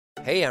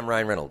Hey, I'm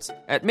Ryan Reynolds.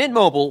 At Mint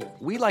Mobile,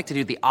 we like to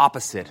do the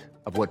opposite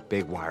of what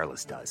Big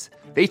Wireless does.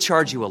 They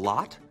charge you a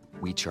lot,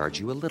 we charge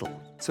you a little.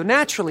 So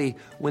naturally,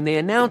 when they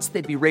announced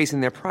they'd be raising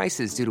their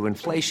prices due to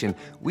inflation,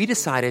 we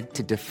decided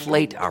to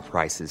deflate our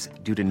prices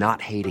due to not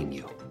hating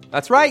you.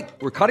 That's right.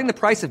 We're cutting the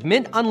price of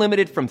Mint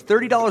Unlimited from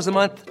 $30 a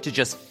month to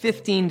just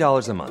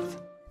 $15 a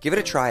month. Give it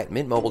a try at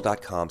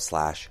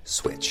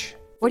mintmobile.com/switch.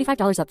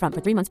 $45 up front for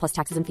 3 months plus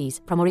taxes and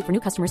fees. Promo rate for new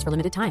customers for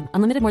limited time.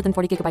 Unlimited more than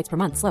 40 gigabytes per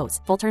month. Slows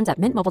full terms at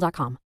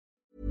mintmobile.com.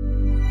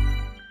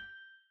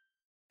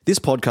 This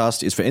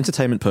podcast is for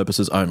entertainment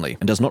purposes only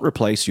and does not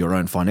replace your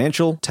own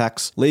financial,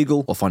 tax,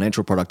 legal, or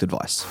financial product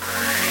advice.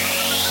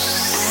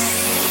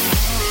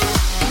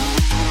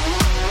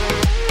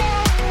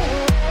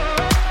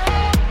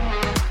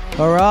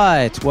 All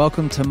right,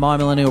 welcome to My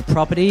Millennial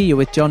Property. You're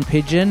with John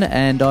Pigeon,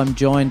 and I'm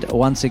joined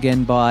once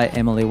again by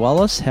Emily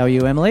Wallace. How are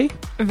you, Emily?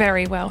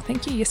 Very well,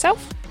 thank you.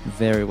 Yourself?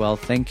 Very well,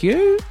 thank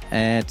you.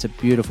 And it's a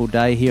beautiful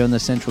day here on the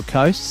Central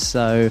Coast,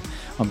 so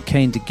I'm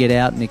keen to get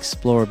out and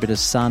explore a bit of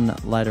sun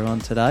later on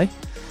today.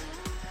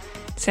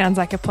 Sounds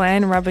like a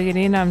plan, rubbing it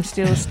in. I'm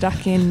still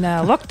stuck in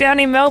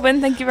lockdown in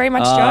Melbourne. Thank you very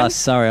much, John.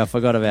 Sorry, I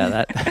forgot about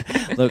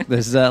that. Look,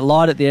 there's a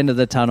light at the end of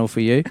the tunnel for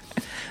you.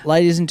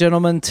 Ladies and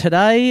gentlemen,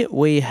 today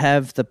we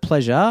have the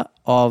pleasure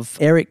of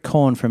Eric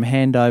Korn from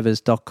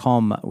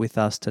handovers.com with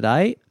us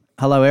today.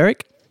 Hello,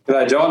 Eric.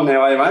 G'day, John.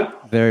 How are you, mate?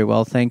 Very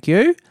well, thank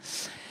you.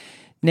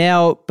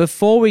 Now,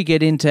 before we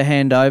get into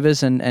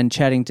handovers and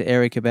chatting to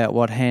Eric about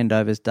what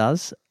handovers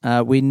does,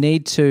 we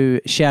need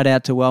to shout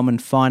out to Wellman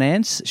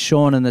Finance,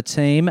 Sean and the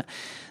team.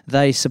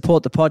 They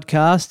support the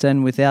podcast,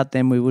 and without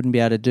them, we wouldn't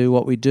be able to do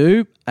what we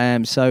do.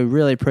 So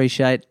really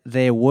appreciate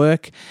their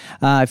work.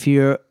 If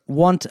you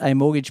want a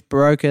mortgage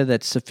broker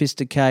that's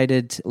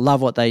sophisticated,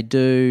 love what they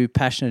do,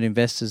 passionate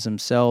investors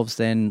themselves,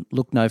 then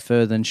look no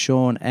further than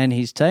Sean and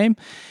his team.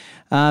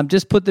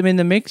 Just put them in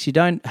the mix. You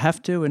don't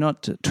have to. We're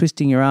not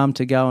twisting your arm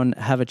to go and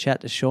have a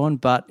chat to Sean.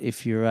 But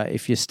if you're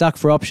stuck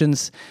for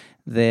options,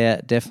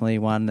 they're definitely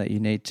one that you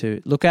need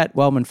to look at.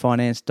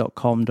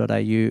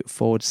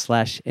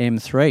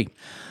 wellmanfinance.com.au/M3.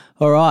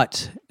 All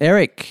right,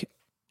 Eric,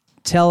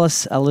 tell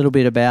us a little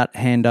bit about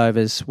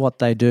handovers, what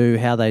they do,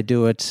 how they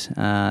do it,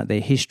 their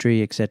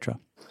history, etc.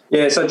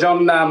 Yeah, so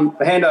John,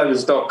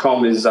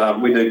 handovers.com is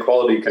we do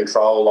quality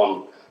control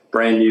on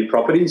brand new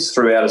properties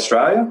throughout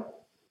Australia.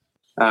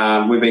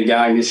 We've been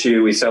going this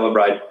year. We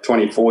celebrate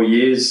 24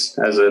 years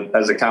as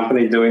a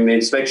company doing the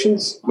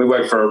inspections. We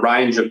work for a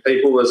range of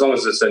people. As long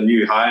as it's a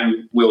new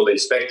home, we'll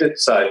inspect it.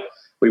 So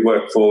we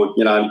work for,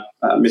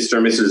 Mr.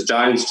 and Mrs.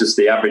 Jones, just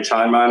the average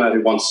homeowner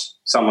who wants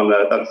someone,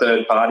 a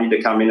third party, to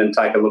come in and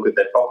take a look at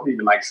their property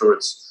to make sure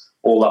it's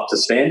all up to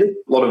standard.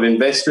 A lot of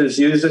investors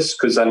use this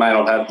because they may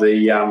not have the,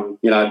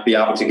 be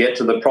able to get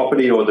to the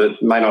property, or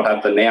that may not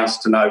have the nous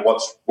to know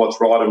what's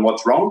right and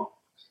what's wrong.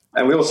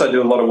 And we also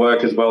do a lot of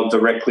work as well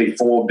directly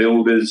for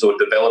builders or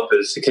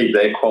developers to keep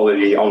their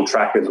quality on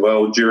track as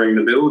well during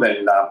the build,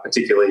 and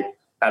particularly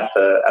at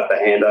the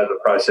handover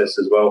process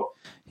as well.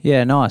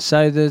 Yeah, nice.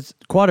 So there's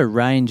quite a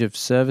range of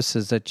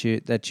services that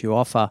you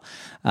offer.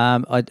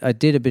 I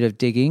did a bit of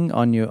digging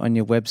on your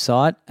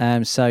website.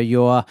 So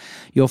your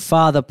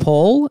father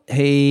Paul,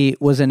 he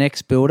was an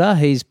ex-builder.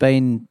 He's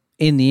been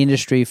in the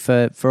industry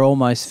for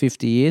almost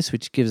 50 years,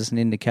 which gives us an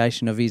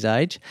indication of his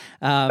age.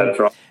 That's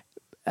right.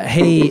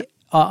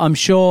 I'm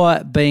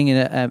sure, being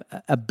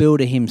a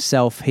builder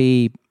himself,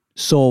 he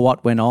saw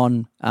what went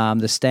on,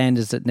 the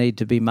standards that need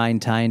to be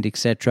maintained,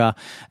 etc.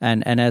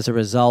 And as a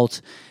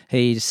result,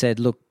 he said,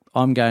 look,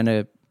 I'm going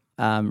to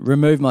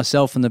remove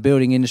myself from the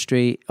building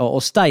industry,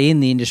 or stay in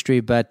the industry,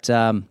 but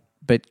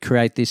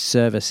create this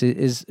service.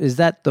 Is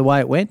that the way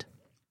it went?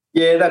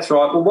 Yeah, that's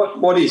right. Well,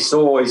 what he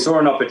saw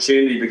an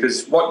opportunity,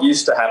 because what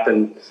used to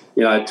happen,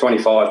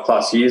 25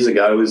 plus years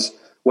ago, was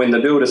when the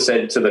builder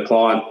said to the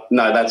client,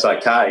 no, that's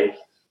okay.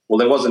 Well,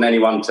 there wasn't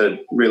anyone to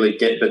really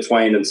get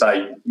between and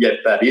say,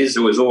 yep, that is. It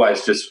was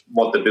always just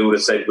what the builder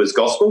said was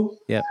gospel.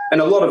 Yeah. And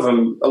a lot of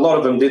them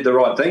did the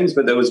right things,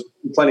 but there was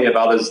plenty of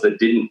others that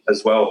didn't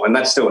as well. And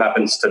that still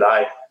happens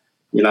today.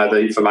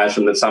 The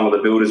information that some of the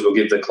builders will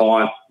give the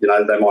client, they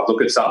might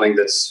look at something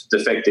that's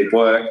defective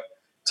work,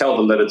 tell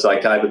them that it's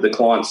okay, but the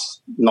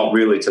client's not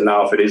really to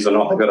know if it is or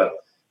not. They've got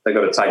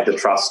to take the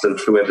trust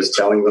of whoever's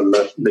telling them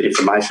the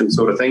information,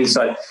 sort of thing.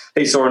 So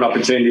he saw an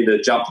opportunity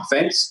to jump the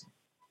fence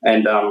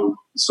and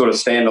sort of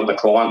stand on the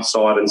client's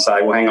side and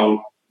say, well, hang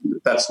on,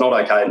 that's not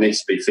okay, it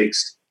needs to be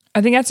fixed. I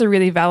think that's a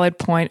really valid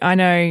point. I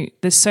know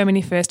there's so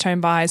many first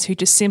home buyers who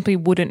just simply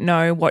wouldn't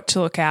know what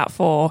to look out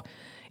for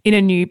in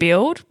a new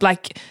build.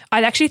 Like,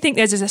 I actually think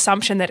there's this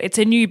assumption that it's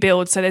a new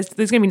build, so there's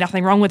going to be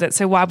nothing wrong with it.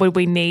 So why would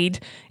we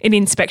need an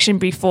inspection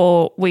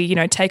before we,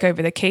 take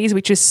over the keys,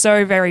 which is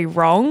so very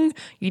wrong.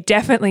 You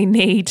definitely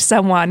need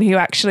someone who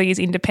actually is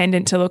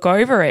independent to look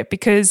over it,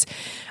 because,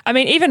 I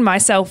mean, even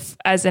myself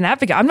as an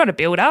advocate, I'm not a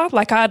builder.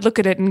 Like, I'd look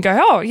at it and go,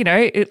 oh,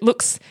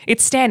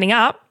 it's standing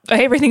up.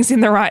 Everything's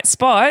in the right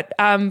spot.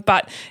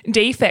 But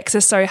defects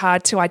are so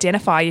hard to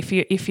identify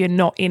if you're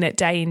not in it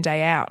day in,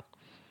 day out.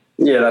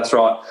 Yeah, that's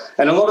right.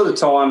 And a lot of the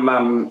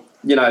time,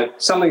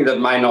 something that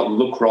may not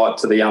look right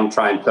to the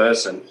untrained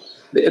person,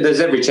 there's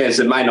every chance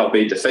it may not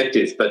be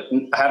defective, but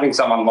having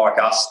someone like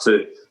us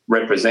to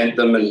represent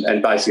them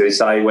and basically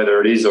say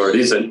whether it is or it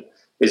isn't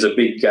is a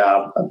big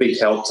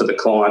help to the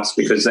clients,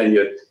 because then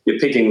you're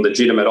picking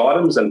legitimate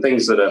items and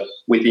things that are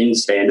within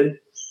standard.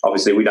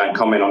 Obviously, we don't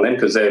comment on them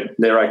because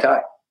they're okay.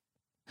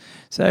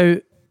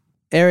 So,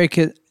 Eric,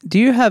 do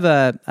you have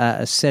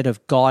a set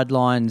of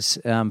guidelines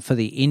for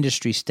the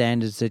industry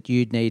standards that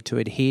you'd need to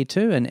adhere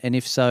to? And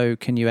if so,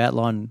 can you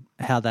outline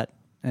how that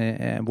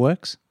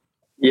works?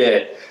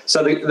 Yeah.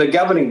 So the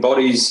governing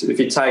bodies, if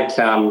you take,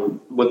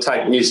 we'll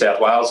take New South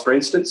Wales, for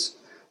instance,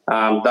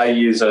 they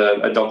use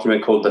a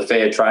document called the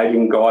Fair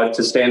Trading Guide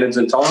to Standards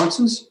and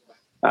Tolerances.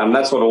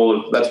 That's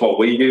what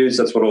we use.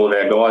 That's what all of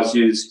our guys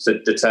use to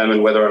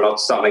determine whether or not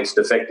something's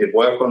defective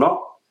work or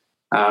not.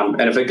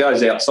 And if it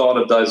goes outside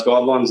of those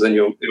guidelines, then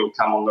it'll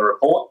come on the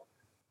report.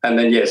 And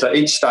then, so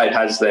each state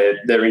has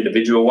their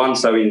individual one.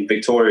 So in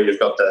Victoria, you've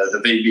got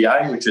the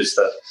VBA, which is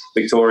the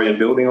Victorian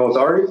Building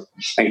Authority,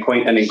 and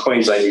in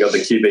Queensland, you've got the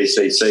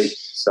QBCC.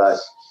 So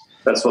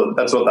that's what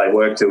they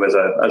work to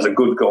as a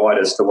good guide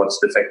as to what's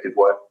defective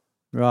work.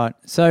 Right.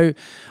 So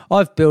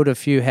I've built a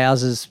few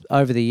houses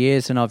over the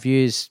years, and I've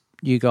used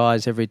you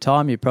guys every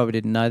time. You probably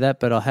didn't know that,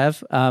 but I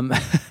have.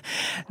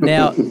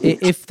 Now,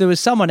 if there was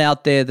someone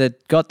out there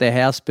that got their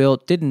house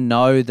built, didn't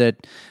know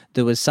that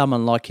there was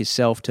someone like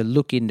yourself to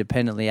look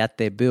independently at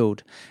their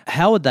build,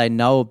 how would they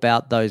know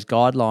about those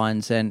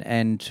guidelines,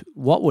 and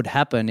what would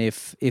happen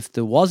if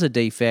there was a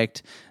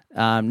defect,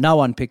 no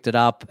one picked it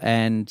up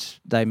and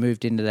they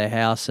moved into their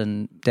house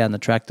and down the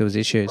track there was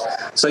issues?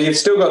 So you've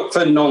still got,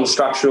 for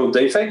non-structural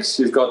defects,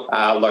 you've got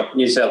like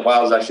New South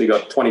Wales actually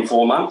got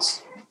 24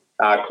 months.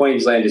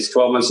 Queensland is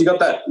 12 months.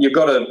 You've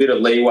got a bit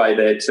of leeway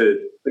there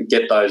to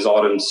get those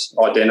items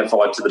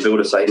identified to the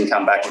builder so he can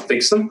come back and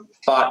fix them.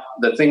 But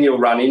the thing you'll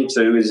run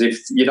into is if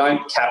you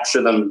don't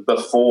capture them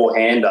before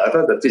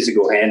handover, the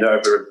physical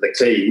handover of the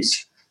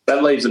keys,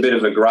 that leaves a bit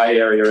of a grey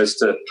area as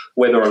to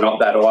whether or not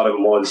that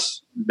item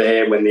was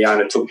there when the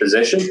owner took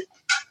possession.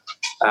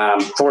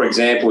 For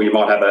example, you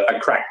might have a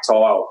cracked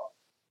tile,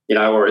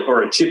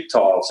 or a chip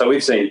tile. So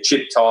we've seen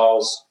chip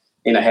tiles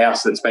in a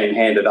house that's been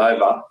handed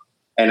over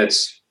and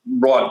it's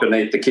right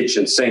beneath the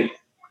kitchen sink.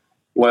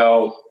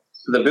 Well,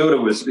 the builder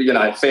was,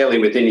 fairly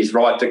within his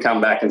right to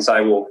come back and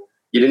say, well,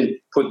 you didn't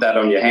put that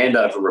on your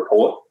handover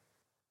report.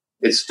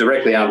 It's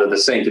directly under the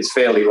sink. It's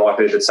fairly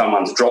likely that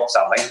someone's dropped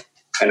something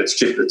and it's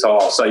chipped the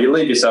tile. So you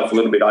leave yourself a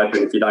little bit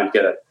open if you don't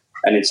get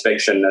an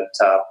inspection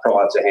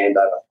prior to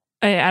handover.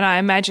 And I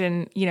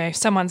imagine, if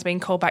someone's been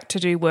called back to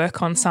do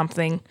work on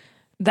something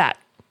that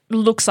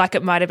looks like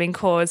it might have been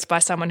caused by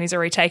someone who's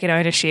already taken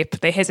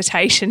ownership, the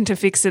hesitation to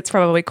fix it's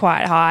probably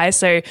quite high.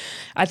 So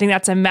I think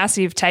that's a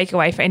massive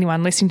takeaway for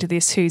anyone listening to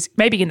this who's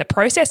maybe in the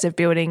process of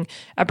building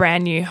a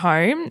brand new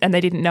home and they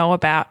didn't know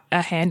about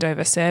a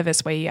handover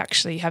service where you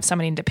actually have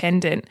someone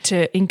independent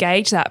to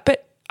engage that.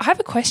 But I have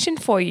a question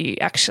for you,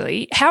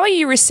 actually. How are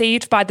you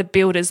received by the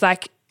builders?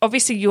 Like,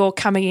 obviously you're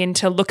coming in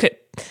to look at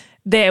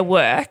their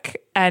work,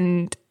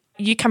 and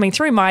you coming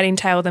through might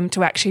entail them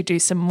to actually do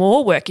some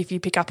more work if you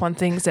pick up on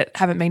things that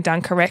haven't been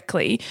done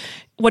correctly.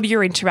 What are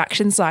your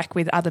interactions like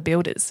with other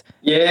builders?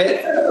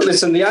 Yeah,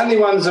 listen, the only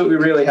ones that we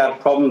really have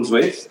problems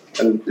with,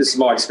 and this is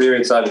my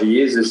experience over the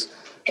years, is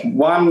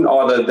one,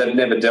 either they've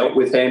never dealt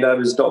with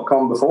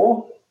handovers.com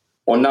before,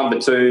 or number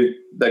two,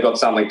 they've got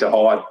something to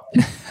hide.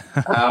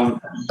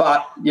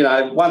 But,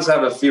 once they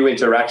have a few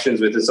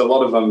interactions with us, a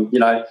lot of them,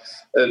 I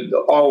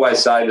always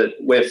say that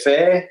we're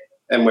fair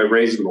and we're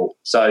reasonable.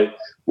 So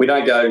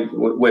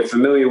we're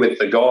familiar with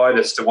the guide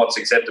as to what's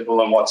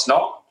acceptable and what's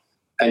not.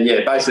 And,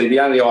 basically the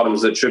only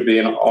items that should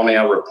be on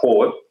our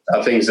report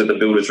are things that the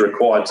builder's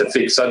required to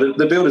fix. So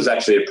the builders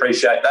actually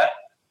appreciate that.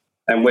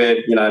 And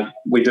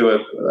we do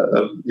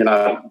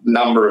a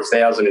number of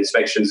thousand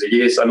inspections a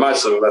year. So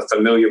most of them are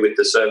familiar with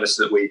the service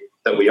that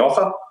we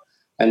offer.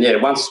 And,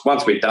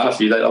 once we've done a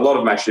few, a lot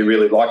of them actually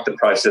really like the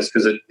process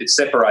because it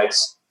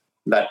separates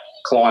that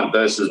client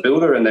versus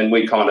builder, and then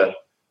we kind of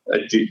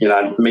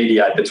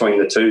mediate between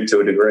the two to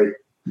a degree.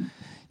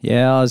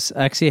 Yeah, I was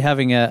actually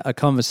having a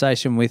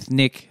conversation with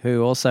Nick,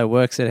 who also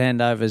works at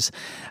Handovers,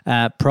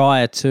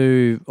 prior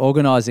to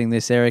organising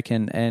this, Eric,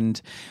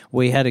 and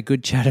we had a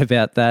good chat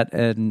about that.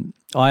 And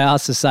I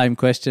asked the same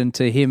question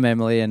to him,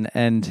 Emily,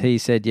 and he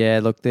said, yeah,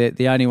 look,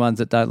 the only ones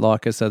that don't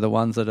like us are the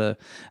ones that are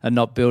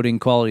not building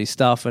quality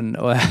stuff and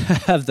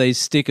have these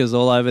stickers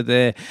all over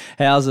their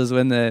houses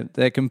when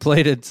they're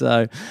completed.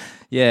 So,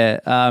 yeah,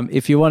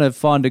 if you want to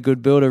find a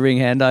good builder, ring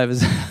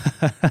Handovers.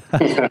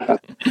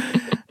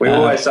 We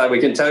always say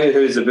we can tell you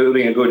who's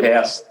building a good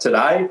house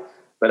today,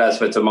 but as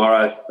for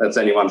tomorrow, that's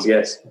anyone's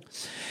guess.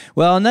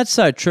 Well, and that's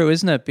so true,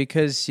 isn't it?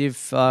 Because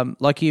you've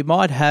you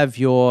might have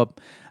your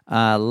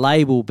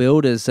label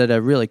builders that are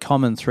really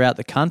common throughout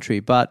the country,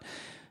 but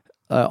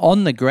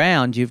on the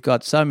ground, you've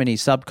got so many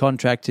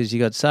subcontractors, you've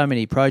got so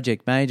many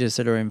project managers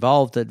that are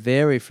involved that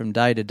vary from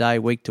day to day,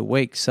 week to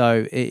week.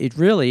 So it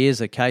really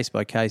is a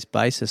case-by-case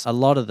basis a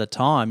lot of the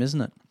time, isn't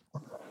it?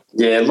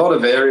 Yeah, a lot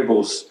of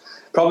variables.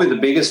 probably the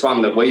biggest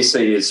one that we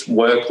see is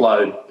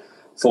workload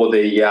for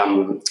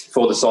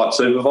the site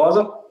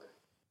supervisor.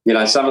 You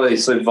know, some of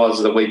these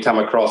supervisors that we come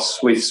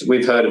across,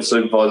 we've heard of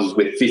supervisors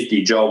with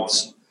 50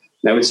 jobs.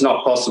 Now, it's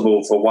not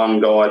possible for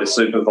one guy to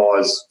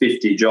supervise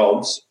 50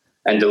 jobs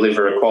and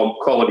deliver a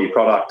quality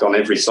product on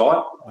every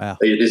site. Wow.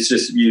 It's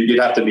just you'd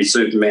have to be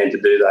Superman to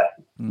do that.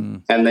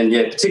 And then,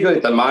 particularly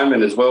at the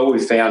moment as well, we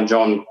found,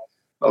 John,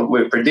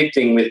 we're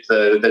predicting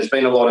there's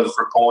been a lot of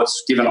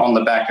reports given on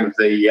the back of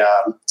the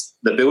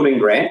building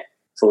grant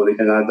for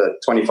the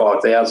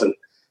 25,000.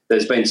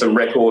 There's been some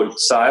record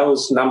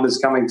sales numbers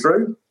coming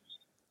through,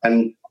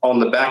 and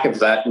on the back of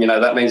that,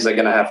 that means they're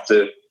going to have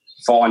to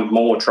find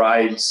more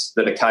trades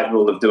that are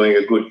capable of doing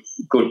a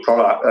good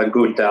product,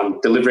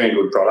 delivering a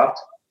good product.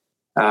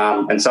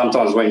 And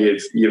sometimes when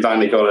you've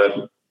only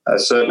got a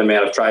certain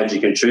amount of trades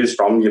you can choose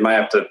from, you may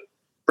have to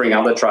bring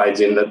other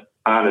trades in that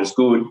aren't as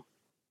good.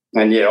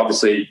 And,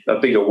 obviously a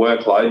bigger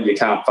workload, you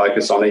can't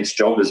focus on each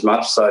job as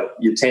much, so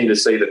you tend to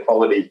see the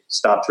quality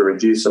start to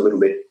reduce a little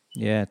bit.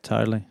 Yeah,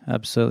 totally.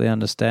 Absolutely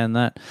understand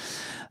that.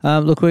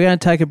 Look, we're going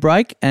to take a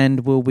break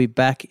and we'll be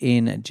back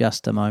in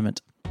just a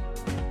moment.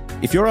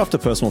 If you're after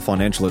personal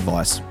financial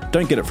advice,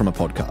 don't get it from a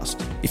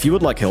podcast. If you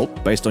would like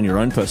help based on your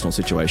own personal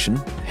situation,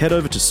 head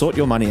over to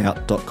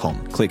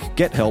sortyourmoneyout.com, click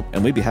Get Help,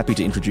 and we'd be happy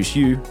to introduce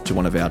you to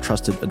one of our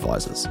trusted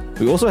advisors.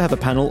 We also have a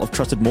panel of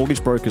trusted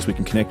mortgage brokers we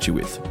can connect you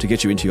with to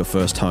get you into your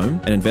first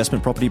home, an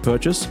investment property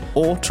purchase,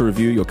 or to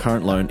review your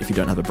current loan if you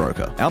don't have a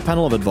broker. Our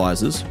panel of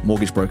advisors,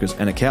 mortgage brokers,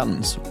 and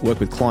accountants work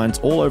with clients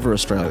all over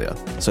Australia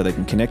so they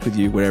can connect with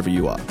you wherever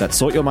you are.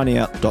 That's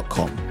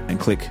sortyourmoneyout.com and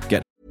click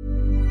Get.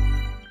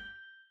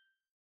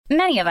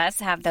 Many of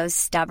us have those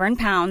stubborn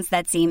pounds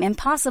that seem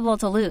impossible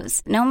to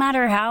lose, no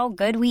matter how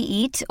good we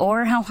eat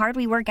or how hard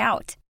we work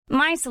out.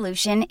 My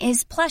solution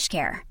is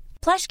PlushCare.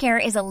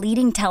 PlushCare is a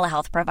leading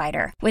telehealth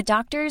provider with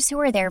doctors who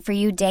are there for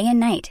you day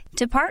and night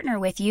to partner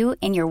with you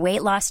in your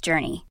weight loss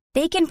journey.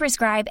 They can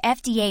prescribe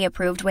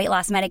FDA-approved weight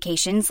loss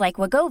medications like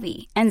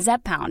Wegovy and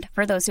Zepbound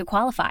for those who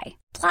qualify.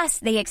 Plus,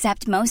 they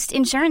accept most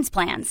insurance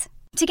plans.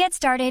 To get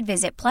started,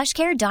 visit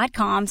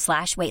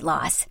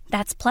plushcare.com/weightloss.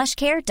 That's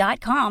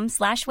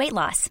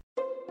plushcare.com/weightloss.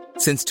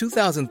 Since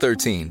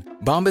 2013,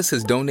 Bombas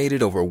has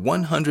donated over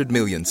 100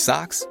 million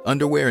socks,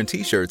 underwear, and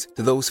T-shirts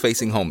to those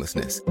facing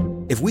homelessness.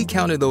 If we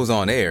counted those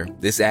on air,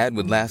 this ad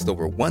would last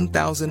over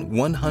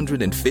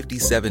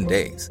 1,157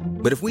 days.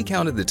 But if we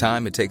counted the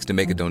time it takes to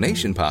make a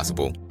donation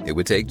possible, it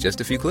would take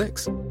just a few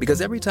clicks. Because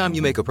every time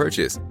you make a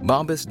purchase,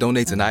 Bombas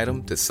donates an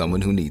item to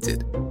someone who needs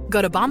it.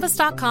 Go to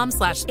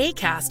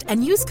bombas.com/ACAST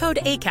and use code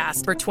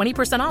ACAST for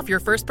 20% off your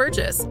first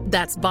purchase.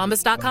 That's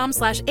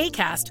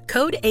bombas.com/ACAST,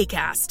 code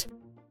ACAST.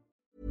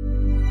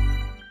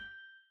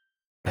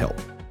 Help.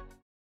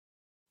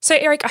 So,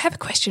 Eric, I have a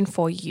question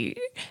for you.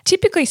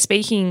 Typically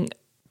speaking,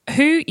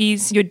 who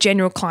is your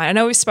general client? I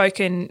know we've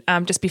spoken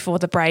just before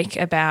the break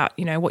about,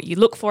 what you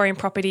look for in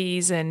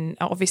properties and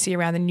obviously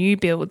around the new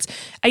builds.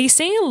 Are you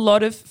seeing a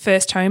lot of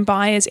first home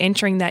buyers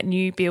entering that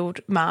new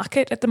build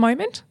market at the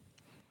moment?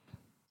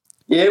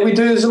 Yeah, we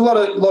do. There's a lot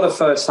of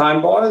first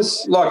home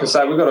buyers. Like I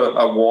say, we've got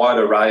a wide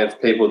array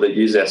of people that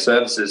use our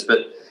services, but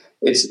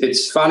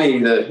it's funny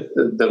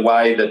the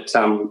way that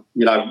our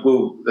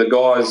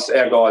guys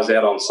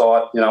out on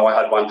site. I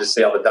had one just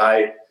the other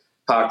day,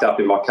 parked up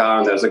in my car,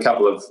 and there was a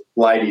couple of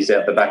ladies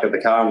out the back of the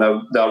car, and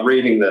they were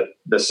reading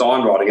the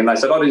sign writing, and they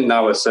said, "I didn't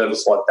know a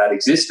service like that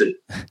existed."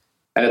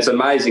 And it's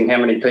amazing how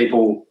many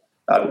people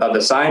are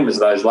the same as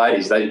those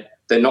ladies.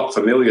 They're not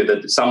familiar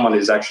that someone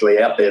is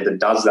actually out there that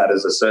does that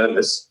as a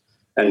service,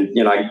 and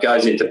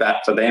goes into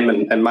bat for them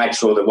and makes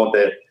sure that what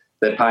they're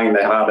paying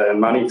their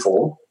hard-earned money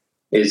for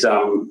is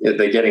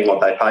they're getting what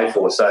they pay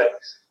for. So,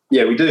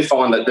 yeah, we do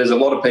find that there's a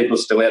lot of people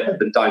still out there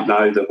that don't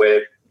know that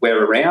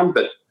we're around,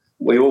 but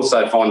we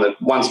also find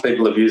that once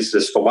people have used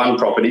us for one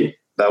property,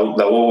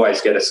 they'll always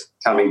get us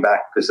coming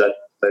back because they're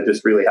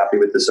just really happy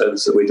with the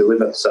service that we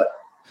deliver. So.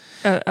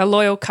 A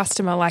loyal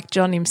customer like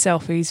John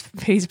himself, who's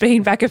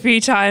been back a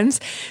few times.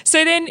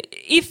 So then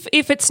if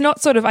it's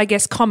not sort of, I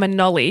guess, common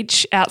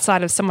knowledge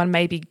outside of someone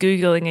maybe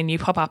Googling and you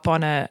pop up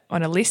on a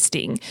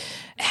listing,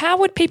 how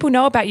would people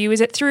know about you? Is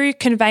it through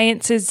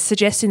conveyancers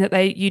suggesting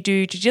that you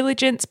do due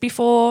diligence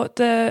before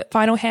the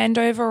final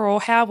handover, or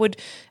how would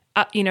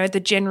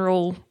the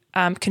general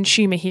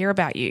consumer hear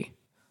about you?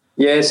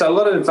 Yeah, so a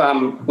lot of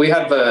we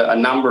have a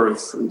number of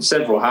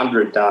several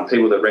hundred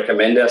people that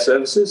recommend our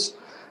services.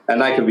 And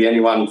they could be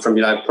anyone from,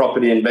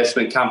 property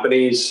investment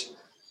companies,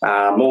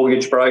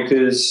 mortgage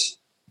brokers,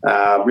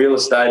 real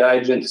estate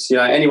agents,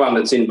 anyone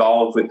that's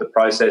involved with the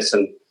process.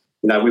 And,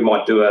 we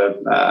might do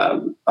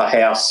a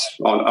house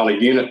on a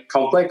unit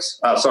complex,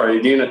 a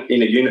unit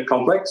in a unit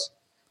complex.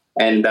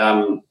 And,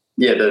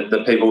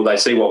 the people, they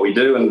see what we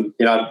do. And,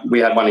 we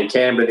had one in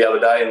Canberra the other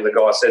day and the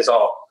guy says,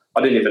 "Oh,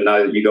 I didn't even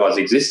know that you guys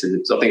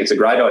existed. So I think it's a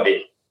great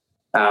idea."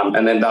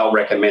 And then they'll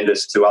recommend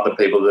us to other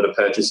people that are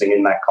purchasing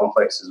in that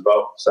complex as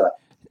well.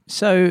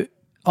 So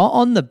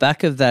on the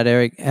back of that,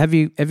 Eric, have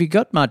you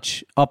got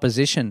much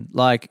opposition?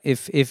 Like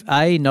if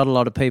not a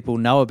lot of people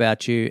know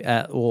about you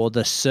or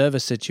the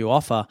service that you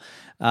offer,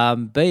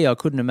 B, I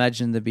couldn't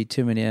imagine there'd be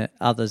too many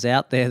others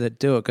out there that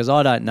do it because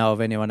I don't know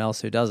of anyone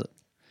else who does it.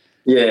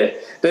 Yeah,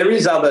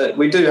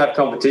 we do have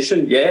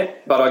competition, yeah,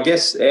 but I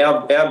guess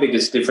our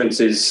biggest difference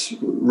is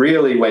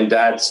really when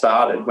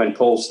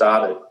Paul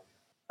started,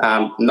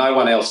 no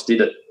one else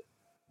did it.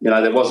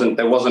 There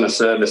wasn't a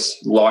service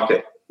like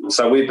it.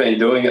 So we've been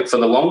doing it for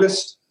the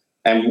longest,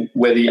 and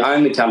we're the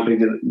only company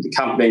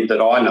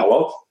that I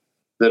know of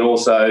that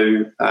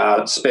also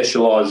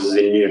specialises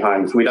in new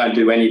homes. We don't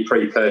do any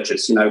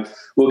pre-purchase.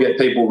 We'll get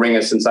people ring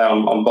us and say,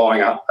 I'm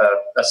buying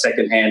a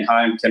second-hand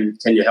home.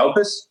 Can you help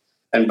us?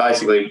 And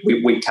basically,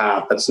 we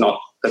can't. That's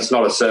not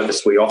a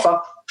service we offer.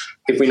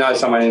 If we know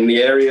someone in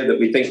the area that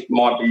we think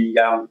might be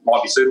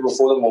suitable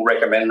for them, we'll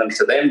recommend them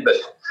to them.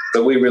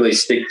 But we really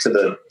stick to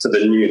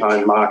the new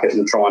home market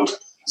and try and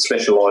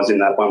specialise in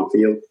that one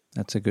field.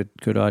 That's a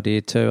good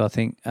idea too, I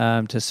think,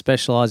 to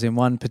specialise in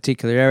one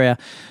particular area.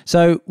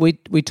 So we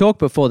talked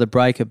before the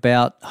break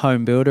about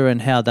Home Builder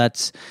and how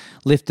that's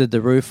lifted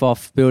the roof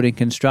off building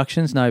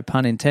constructions, no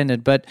pun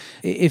intended. But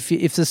if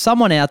there's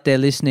someone out there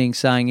listening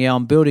saying, yeah,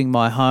 I'm building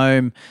my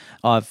home,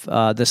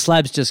 the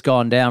slab's just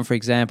gone down, for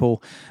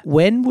example,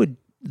 when would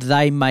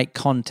they make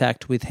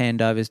contact with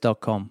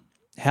handovers.com?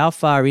 How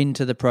far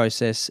into the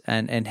process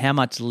and how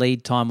much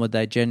lead time would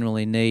they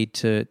generally need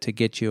to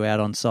get you out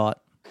on site?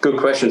 Good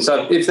question.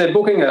 So if they're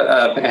booking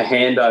a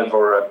handover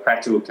or a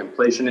practical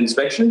completion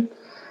inspection,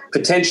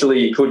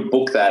 potentially you could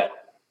book that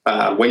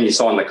when you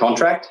sign the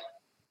contract.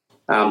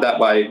 That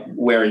way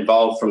we're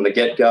involved from the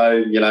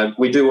get-go.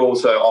 We do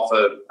also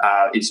offer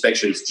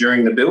inspections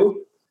during the build,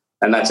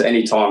 and that's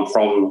any time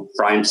from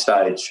frame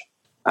stage.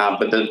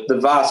 But the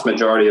vast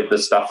majority of the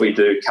stuff we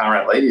do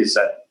currently is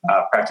at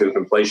practical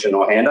completion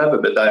or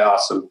handover, but there are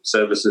some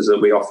services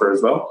that we offer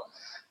as well.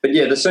 But,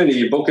 yeah, the sooner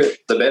you book it,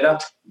 the better.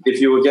 If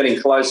you were getting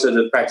closer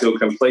to practical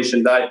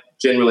completion date,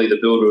 generally the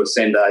builder will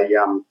send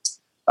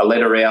a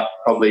letter out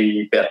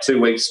probably about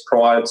 2 weeks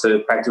prior to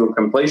practical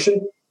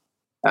completion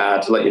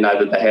to let you know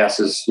that the house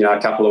is, a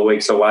couple of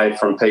weeks away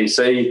from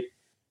PC.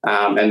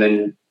 And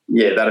then,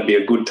 yeah, that'd be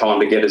a good time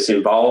to get us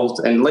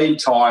involved. And lead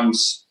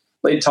times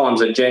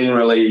are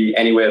generally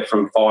anywhere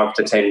from 5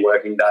 to 10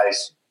 working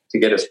days to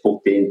get us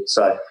booked in.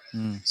 So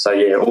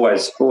yeah,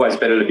 always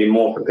better to be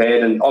more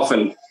prepared. And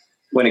often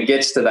when it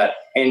gets to that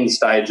end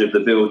stage of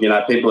the build,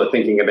 people are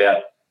thinking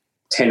about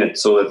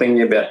tenants or they're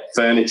thinking about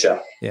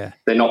furniture. Yeah.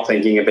 They're not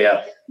thinking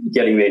about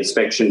getting the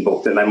inspection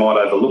booked, and they might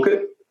overlook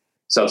it.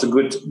 So it's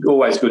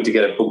always good to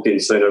get it booked in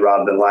sooner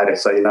rather than later,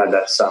 so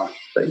that's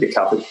that you're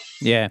covered.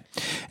 Yeah,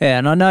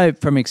 and I know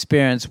from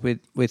experience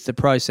with the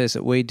process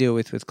that we deal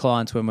with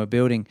clients when we're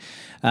building,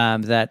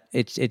 that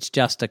it's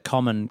just a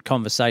common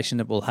conversation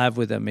that we'll have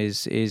with them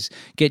is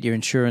get your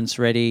insurance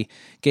ready,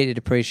 get your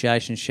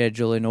depreciation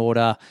schedule in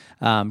order,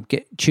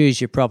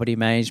 choose your property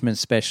management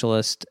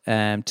specialist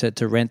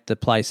to rent the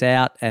place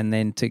out, and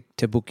then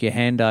to book your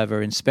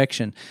handover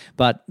inspection.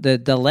 But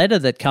the letter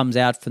that comes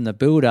out from the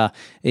builder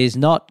is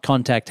not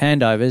contact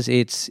handovers.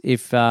 It's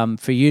if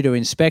for you to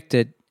inspect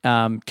it,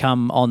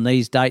 come on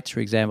these dates, for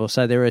example.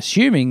 So they're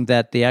assuming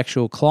that the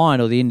actual client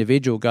or the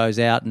individual goes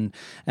out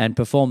and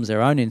performs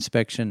their own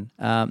inspection,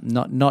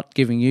 not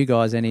giving you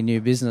guys any new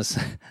business.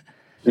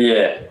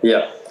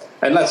 Yeah.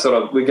 And that's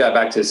we go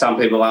back to some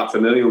people aren't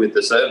familiar with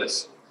the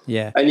service.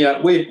 Yeah.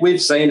 And,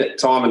 we've seen it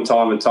time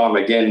and time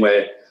again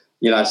where,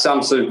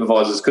 some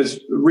supervisors, because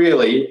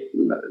really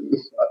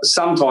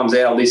sometimes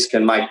our list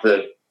can make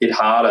it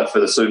harder for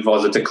the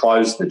supervisor to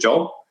close the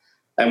job.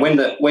 And when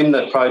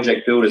the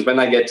project builders, when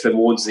they get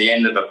towards the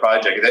end of a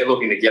project, they're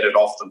looking to get it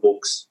off the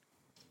books.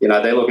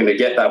 They're looking to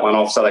get that one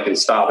off so they can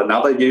start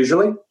another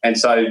usually. And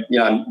so,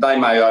 they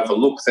may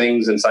overlook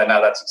things and say,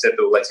 no, that's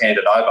acceptable, let's hand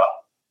it over.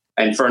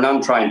 And for an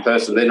untrained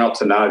person, they're not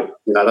to know.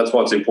 That's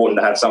why it's important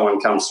to have someone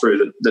comes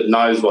through that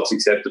knows what's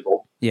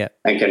acceptable. Yeah.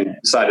 And can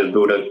say to the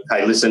builder,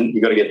 hey, listen,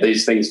 you've got to get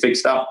these things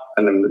fixed up,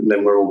 and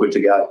then we're all good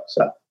to go.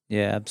 So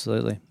yeah,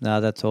 absolutely. No,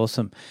 that's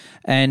awesome.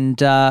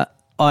 And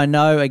I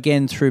know,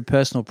 again, through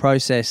personal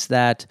process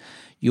that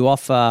you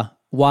offer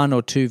 1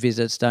 or 2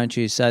 visits, don't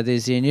you? So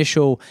there's the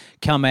initial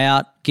come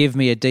out, give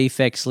me a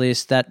defects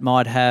list that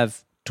might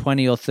have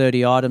 20 or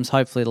 30 items.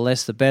 Hopefully the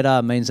less the better.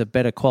 It means a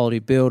better quality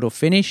build or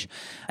finish.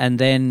 And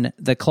then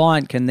the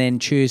client can then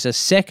choose a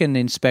second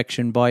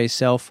inspection by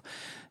yourself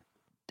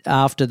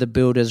after the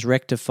builder's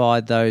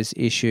rectified those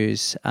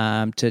issues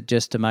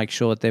to make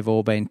sure that they've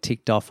all been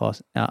ticked off on.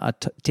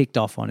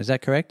 Is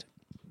that correct?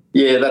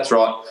 Yeah, that's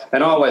right.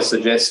 And I always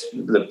suggest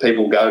that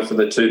people go for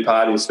the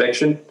 2-part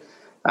inspection.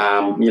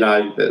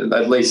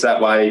 At least that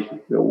way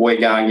we're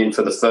going in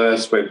for the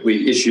first, where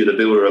we issue the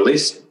builder a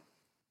list,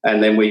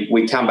 and then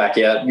we come back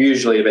out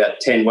usually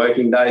about 10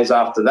 working days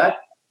after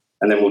that,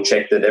 and then we'll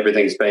check that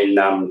everything's been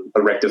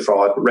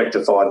rectified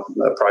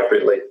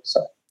appropriately.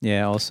 So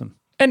yeah, awesome.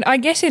 And I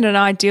guess in an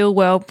ideal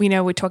world,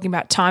 we're talking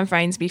about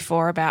timeframes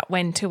before about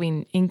when to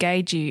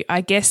engage you. I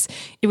guess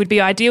it would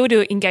be ideal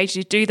to engage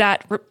you to do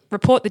that,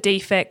 report the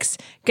defects,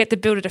 get the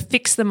builder to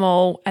fix them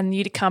all, and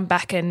you to come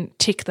back and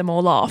tick them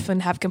all off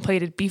and have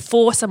completed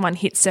before someone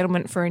hits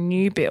settlement for a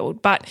new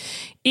build. But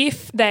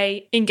if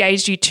they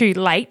engaged you too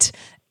late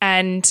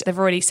and they've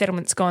already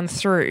settlements gone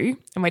through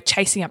and we're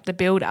chasing up the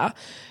builder,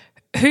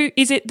 who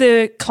is it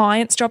the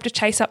client's job to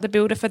chase up the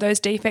builder for those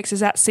defects? Does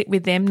that sit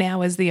with them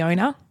now as the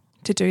owner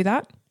to do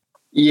that?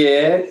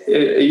 Yeah.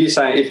 Are you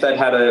saying if they'd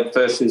had a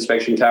first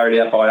inspection carried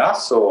out by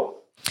us or?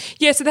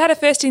 Yeah, so they had a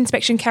first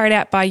inspection carried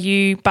out by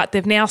you, but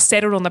they've now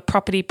settled on the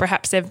property.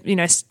 Perhaps they've,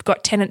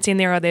 got tenants in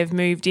there or they've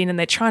moved in and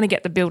they're trying to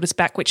get the builders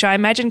back, which I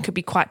imagine could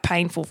be quite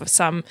painful for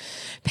some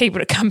people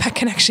to come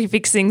back and actually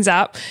fix things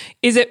up.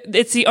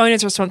 It's the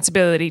owner's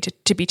responsibility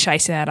to be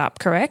chasing that up,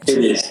 correct?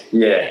 It is,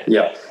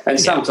 yeah. And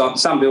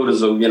sometimes some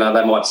builders will, they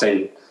might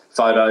send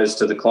photos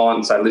to the client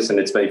and say, listen,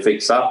 it's been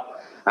fixed up.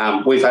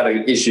 We've had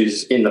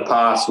issues in the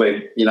past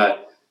where,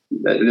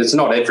 it's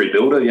not every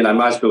builder.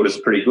 Most builders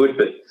are pretty good,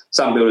 but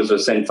some builders will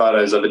send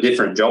photos of a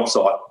different job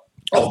site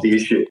of the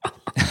issue.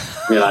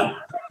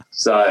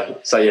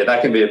 So yeah,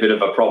 that can be a bit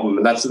of a problem,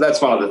 and that's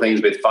one of the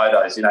things with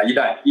photos. You're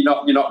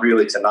not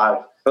really to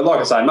know. But like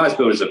I say, most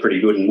builders are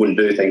pretty good and wouldn't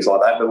do things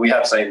like that. But we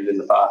have seen it in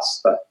the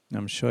past. So.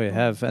 I'm sure you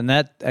have, and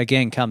that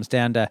again comes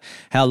down to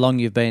how long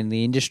you've been in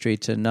the industry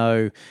to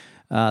know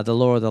the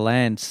law of the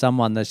land.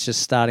 Someone that's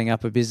just starting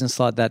up a business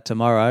like that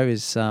tomorrow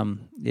is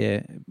going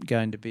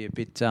to be a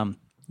bit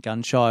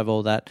gun shy of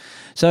all that.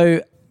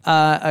 So.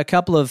 A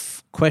couple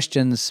of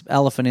questions,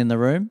 elephant in the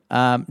room.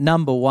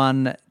 Number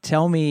one,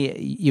 tell me,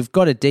 you've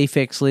got a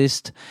defects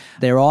list.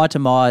 They're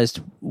itemised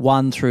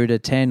 1 through to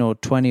 10 or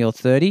 20 or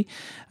 30.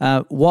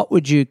 What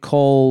would you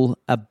call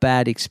a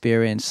bad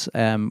experience?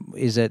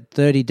 Is it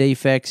 30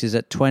 defects? Is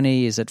it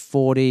 20? Is it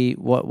 40?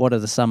 What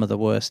are some of the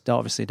worst?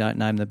 Obviously, don't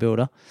name the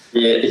builder.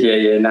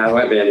 Yeah. No, it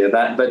won't be any of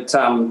that. But,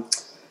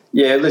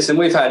 listen,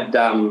 we've had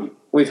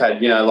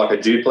like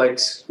a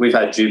duplex. We've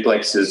had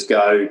duplexes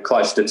go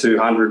close to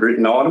 200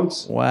 written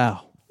items.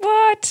 Wow.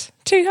 What?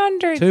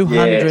 200?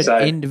 200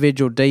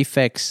 individual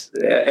defects.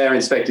 Our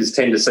inspectors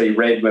tend to see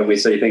red when we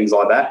see things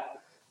like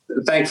that.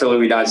 Thankfully,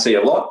 we don't see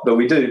a lot, but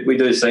we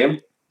do see them.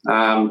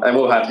 And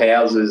we'll have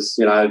houses,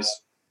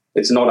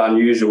 it's not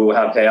unusual. We'll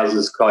have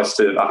houses close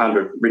to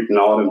 100 written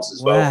items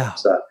as well.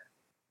 So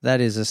that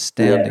is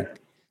astounding. Yeah.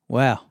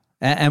 Wow.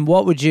 And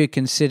what would you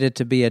consider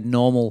to be a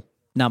normal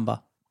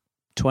number?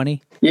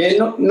 20?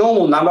 Yeah,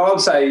 normal number. I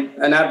would say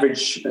an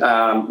average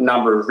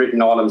number of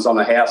written items on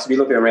a house, if you're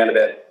looking around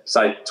about,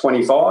 say,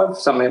 25,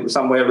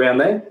 somewhere around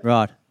there.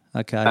 Right,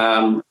 okay.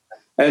 And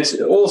it's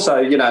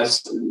also,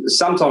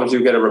 sometimes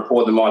you'll get a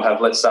report that might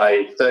have, let's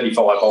say,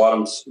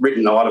 35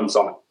 written items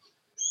on it.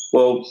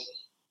 Well,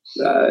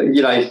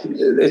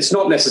 it's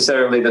not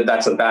necessarily that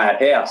that's a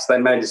bad house. They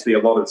may just be a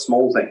lot of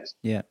small things.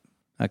 Yeah,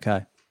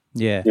 okay.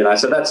 Yeah.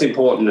 So that's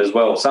important as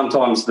well.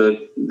 Sometimes the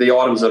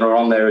items that are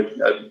on there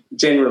are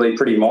generally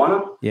pretty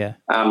minor. Yeah.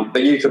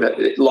 But you could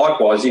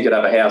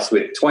have a house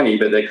with 20,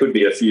 but there could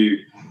be a few,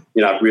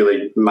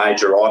 really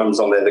major items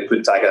on there that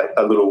could take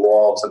a little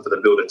while for the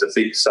builder to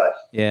fix. So.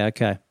 Yeah,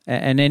 okay.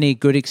 And any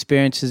good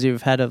experiences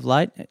you've had of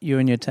late, you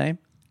and your team?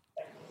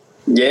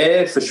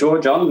 Yeah, for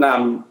sure,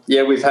 John.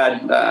 We've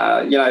had,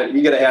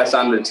 you get a house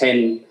under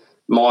 10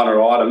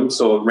 minor items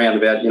or around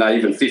about,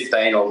 even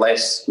 15 or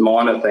less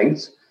minor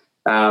things.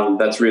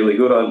 That's really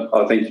good.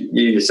 I think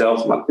you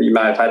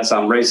may have had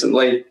some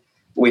recently.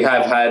 We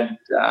have had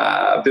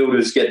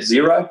builders get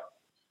 0.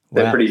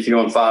 They're pretty few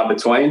and far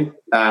between.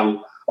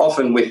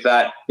 Often with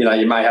that,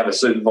 you may have a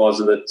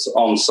supervisor that's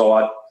on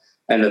site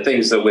and the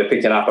things that we're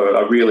picking up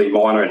are really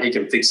minor and he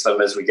can fix them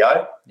as we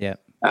go. Yeah.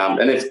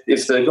 And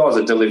if the guys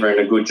are delivering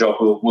a good job,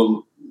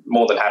 we'll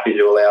more than happy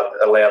to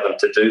allow them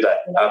to do that.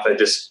 If they're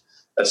just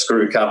a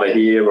screw cover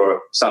here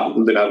or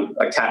something,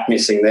 a cap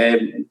missing there,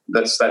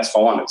 that's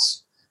fine.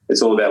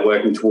 It's all about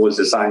working towards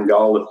the same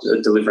goal of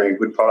delivering a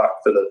good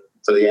product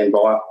for the end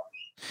buyer.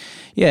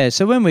 Yeah,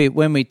 so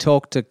when we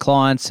talk to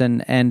clients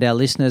and our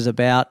listeners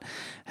about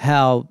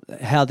how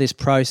this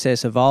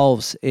process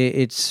evolves,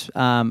 it's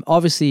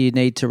obviously you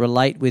need to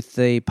relate with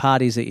the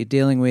parties that you're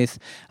dealing with,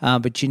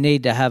 but you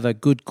need to have a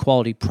good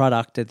quality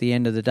product at the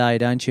end of the day,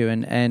 don't you?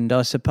 And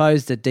I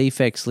suppose the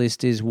defects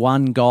list is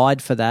one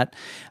guide for that.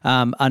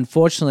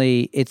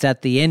 Unfortunately, it's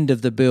at the end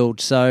of the build,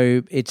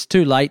 so it's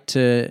too late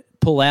to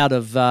pull out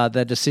of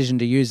the decision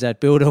to use that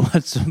builder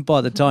once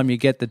by the time you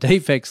get the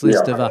defects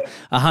list of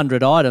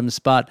 100 items.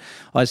 But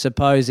I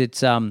suppose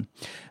it's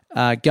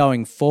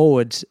going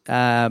forward,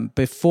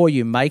 before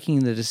you're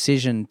making the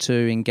decision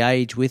to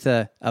engage with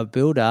a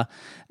builder,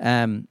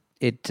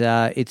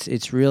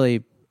 it's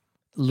really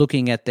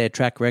looking at their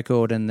track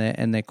record and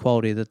their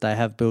quality that they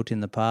have built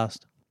in the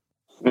past.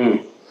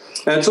 Mm.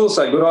 And it's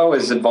also good. I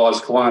always advise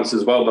clients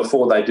as well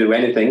before they do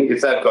anything,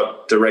 if they've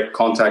got direct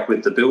contact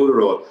with the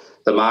builder or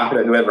the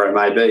marketer, whoever it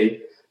may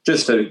be,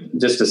 just to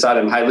say to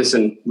them, hey,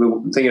 listen,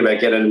 we're thinking about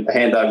getting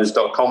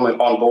handovers.com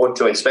on board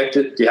to inspect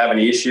it. Do you have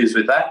any issues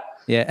with that?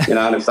 Yeah.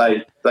 And if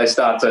they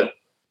start to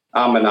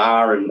and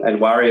ah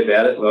and worry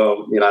about it,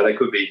 well, there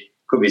could be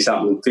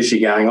something fishy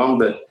going on.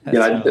 But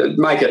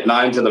make it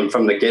known to them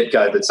from the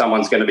get-go that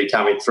someone's going to be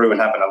coming through and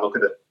having a look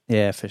at it.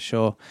 Yeah, for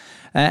sure.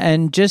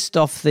 And just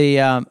off the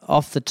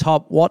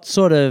top, what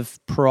sort of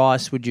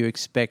price would you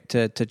expect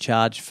to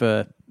charge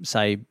for,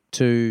 say,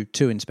 two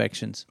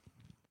inspections?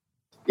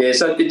 Yeah,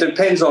 so it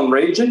depends on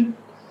region,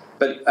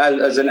 but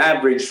as an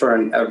average for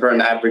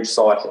an average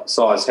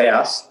size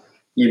house,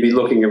 you'd be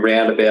looking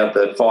around about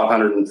the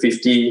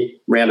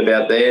 550 round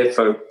about there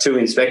for 2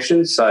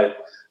 inspections. So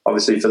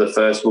obviously for the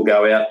first, we'll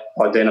go out,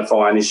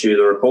 identify and issue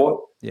the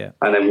report. Yeah,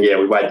 and then we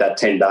wait that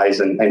 10 days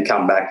and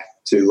come back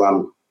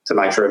to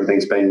make sure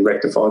everything's been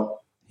rectified.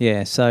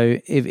 Yeah, so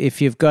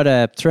if you've got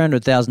a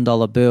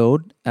 $300,000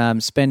 build,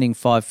 spending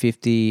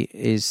 $550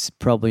 is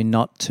probably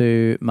not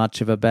too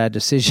much of a bad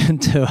decision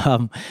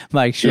to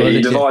make sure. Yeah,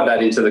 you divide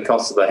that into the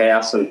cost of the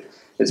house, and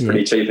it's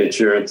pretty cheap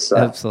insurance. So.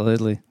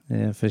 Absolutely,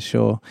 yeah, for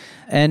sure.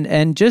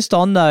 And just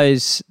on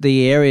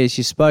the areas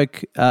you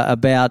spoke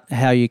about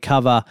how you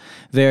cover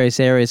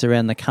various areas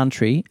around the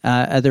country.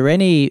 Are there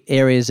any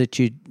areas that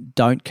you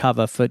don't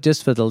cover for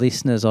the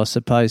listeners, I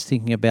suppose,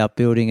 thinking about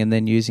building and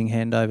then using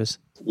handovers?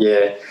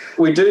 Yeah,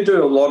 we do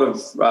a lot of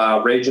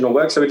regional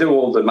work. So we do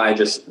all the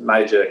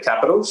major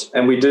capitals,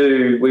 and we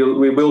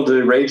will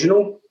do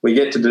regional. We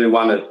get to do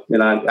one at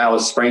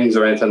Alice Springs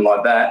or anything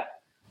like that.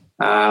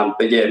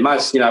 But yeah,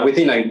 most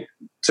within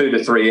 2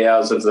 to 3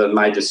 hours of the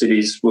major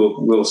cities,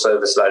 we'll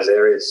service those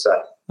areas. So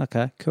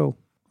okay, cool,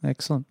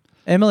 excellent.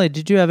 Emily,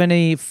 did you have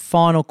any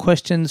final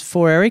questions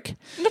for Eric?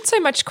 Not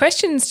so much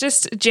questions,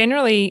 just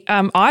generally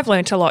I've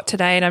learnt a lot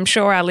today, and I'm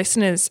sure our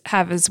listeners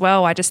have as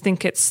well. I just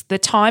think it's the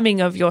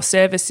timing of your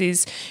service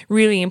is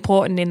really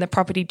important in the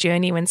property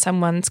journey when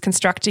someone's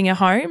constructing a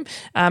home,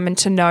 and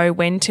to know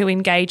when to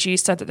engage you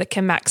so that they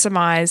can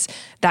maximise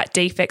that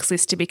defects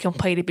list to be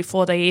completed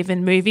before they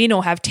even move in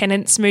or have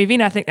tenants move in.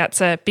 I think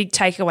that's a big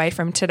takeaway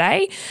from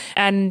today.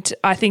 And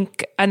I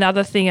think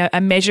another thing, a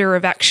measure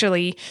of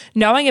actually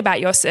knowing about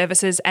your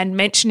services and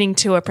mentioning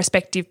to a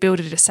prospective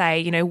builder to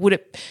say,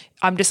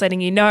 I'm just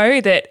letting you know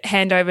that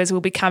handovers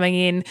will be coming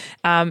in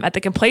at the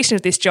completion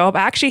of this job.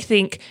 I actually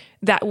think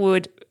that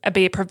would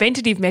be a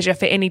preventative measure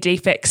for any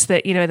defects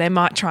that, they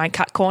might try and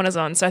cut corners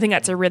on. So I think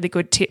that's a really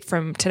good tip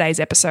from today's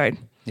episode.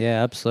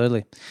 Yeah,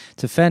 absolutely.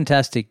 It's a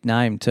fantastic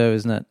name too,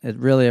 isn't it? It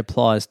really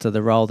applies to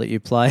the role that you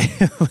play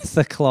with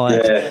the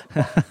client.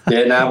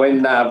 Yeah. No,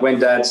 when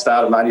Dad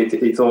started, mate,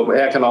 he thought, well,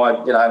 how can I,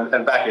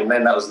 and back in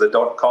then that was the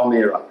 .com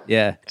era.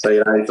 Yeah. So,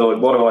 he thought,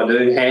 what do I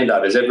do?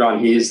 Handovers. Everyone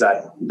hears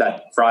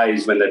that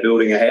phrase when they're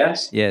building a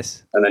house.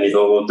 Yes. And then he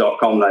thought, well,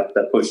 .com, that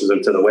pushes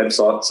them to the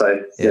website.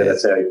 So,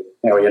 that's how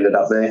he ended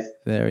up there.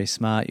 Very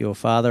smart, your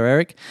father,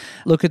 Eric.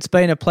 Look, it's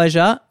been a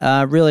pleasure.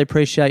 Really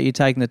appreciate you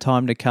taking the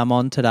time to come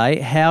on today.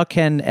 How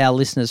can our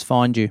listeners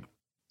find you?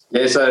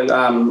 Yeah, so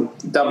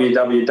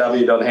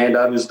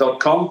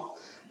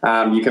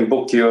www.handovers.com. You can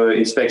book your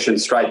inspection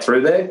straight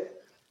through there.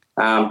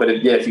 But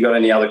if you've got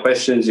any other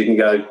questions, you can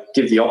go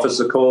give the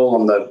office a call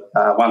on the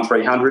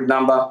 1300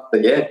 number.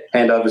 But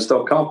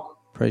handovers.com.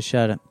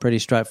 Appreciate it. Pretty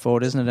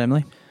straightforward, isn't it,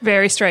 Emily?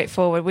 Very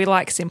straightforward. We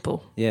like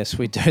simple. Yes,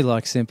 we do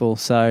like simple.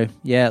 So,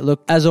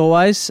 look, as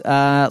always,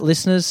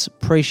 listeners,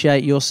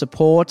 appreciate your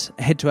support.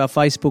 Head to our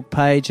Facebook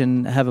page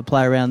and have a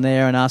play around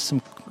there and ask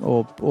some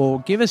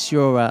or give us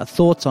your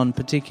thoughts on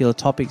particular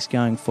topics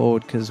going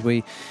forward, because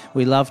we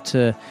love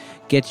to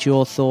get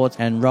your thoughts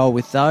and roll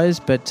with those.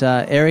 But,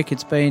 Eric,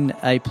 it's been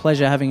a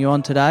pleasure having you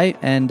on today,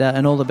 and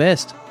all the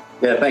best.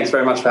 Yeah, thanks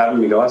very much for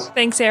having me, guys.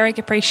 Thanks, Eric.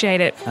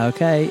 Appreciate it.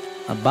 Okay,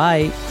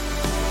 bye.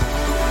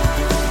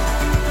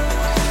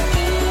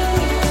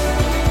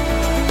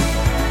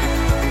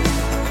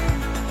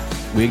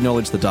 We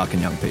acknowledge the Darkin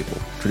Young people,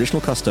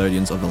 traditional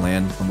custodians of the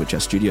land on which our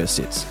studio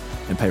sits,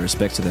 and pay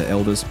respect to their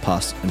elders,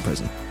 past and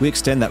present. We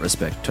extend that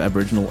respect to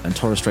Aboriginal and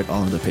Torres Strait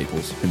Islander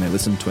peoples who may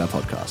listen to our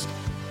podcast.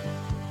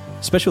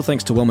 Special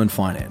thanks to Wellman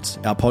Finance,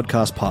 our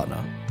podcast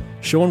partner.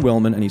 Sean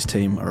Wellman and his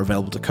team are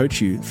available to coach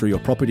you through your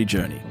property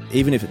journey,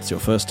 even if it's your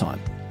first time.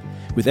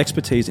 With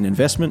expertise in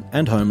investment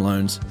and home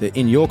loans, they're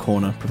in your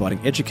corner, providing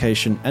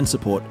education and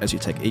support as you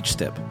take each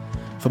step.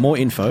 For more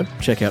info,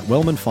 check out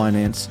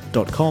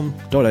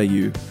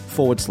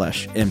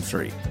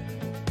wellmanfinance.com.au/M3.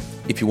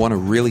 If you want to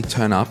really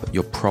turn up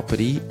your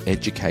property,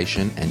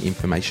 education and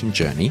information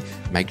journey,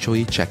 make sure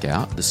you check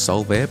out the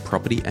Solvair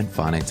Property and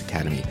Finance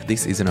Academy.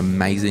 This is an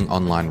amazing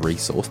online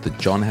resource that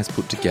John has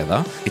put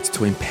together. It's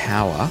to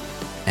empower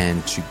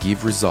and to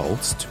give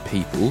results to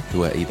people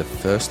who are either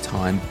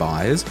first-time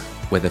buyers,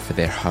 whether for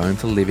their home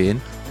to live in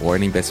or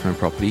an investment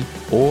property,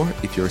 or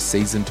if you're a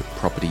seasoned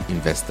property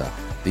investor.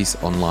 This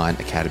online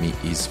academy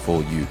is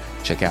for you.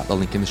 Check out the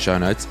link in the show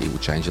notes. It will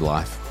change your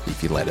life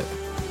if you let it.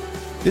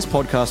 This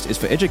podcast is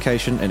for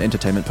education and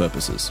entertainment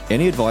purposes.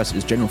 Any advice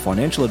is general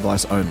financial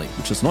advice only,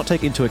 which does not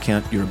take into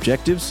account your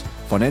objectives,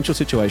 financial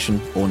situation,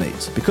 or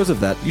needs. Because of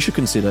that, you should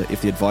consider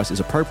if the advice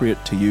is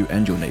appropriate to you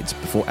and your needs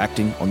before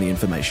acting on the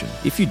information.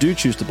 If you do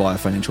choose to buy a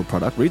financial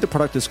product, read the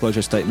product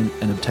disclosure statement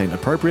and obtain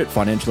appropriate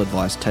financial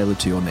advice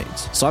tailored to your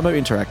needs. Simo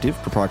Interactive,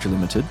 Proprietary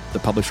Limited, the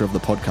publisher of the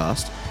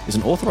podcast, is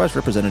an authorised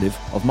representative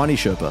of Money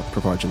Sherpa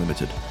Proprietary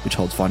Limited, which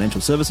holds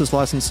financial services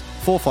licence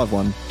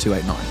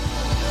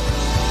 451289.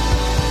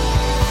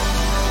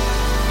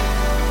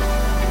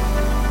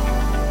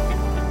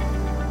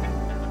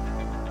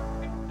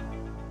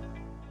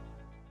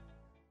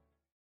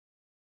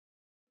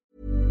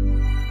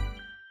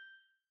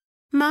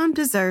 Mom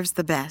deserves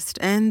the best,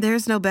 and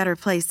there's no better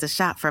place to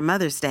shop for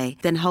Mother's Day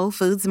than Whole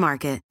Foods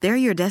Market. They're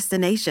your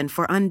destination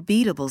for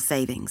unbeatable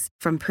savings,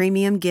 from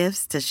premium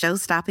gifts to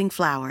show-stopping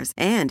flowers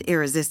and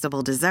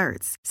irresistible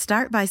desserts.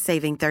 Start by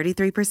saving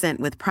 33%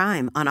 with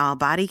Prime on all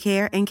body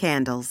care and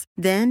candles.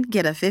 Then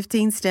get a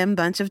 15-stem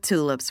bunch of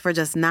tulips for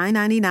just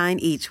 $9.99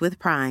 each with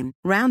Prime.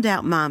 Round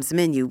out Mom's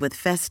menu with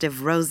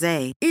festive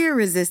rosé,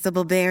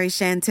 irresistible berry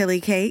chantilly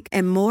cake,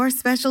 and more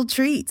special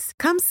treats.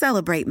 Come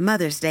celebrate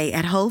Mother's Day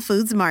at Whole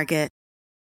Foods Market.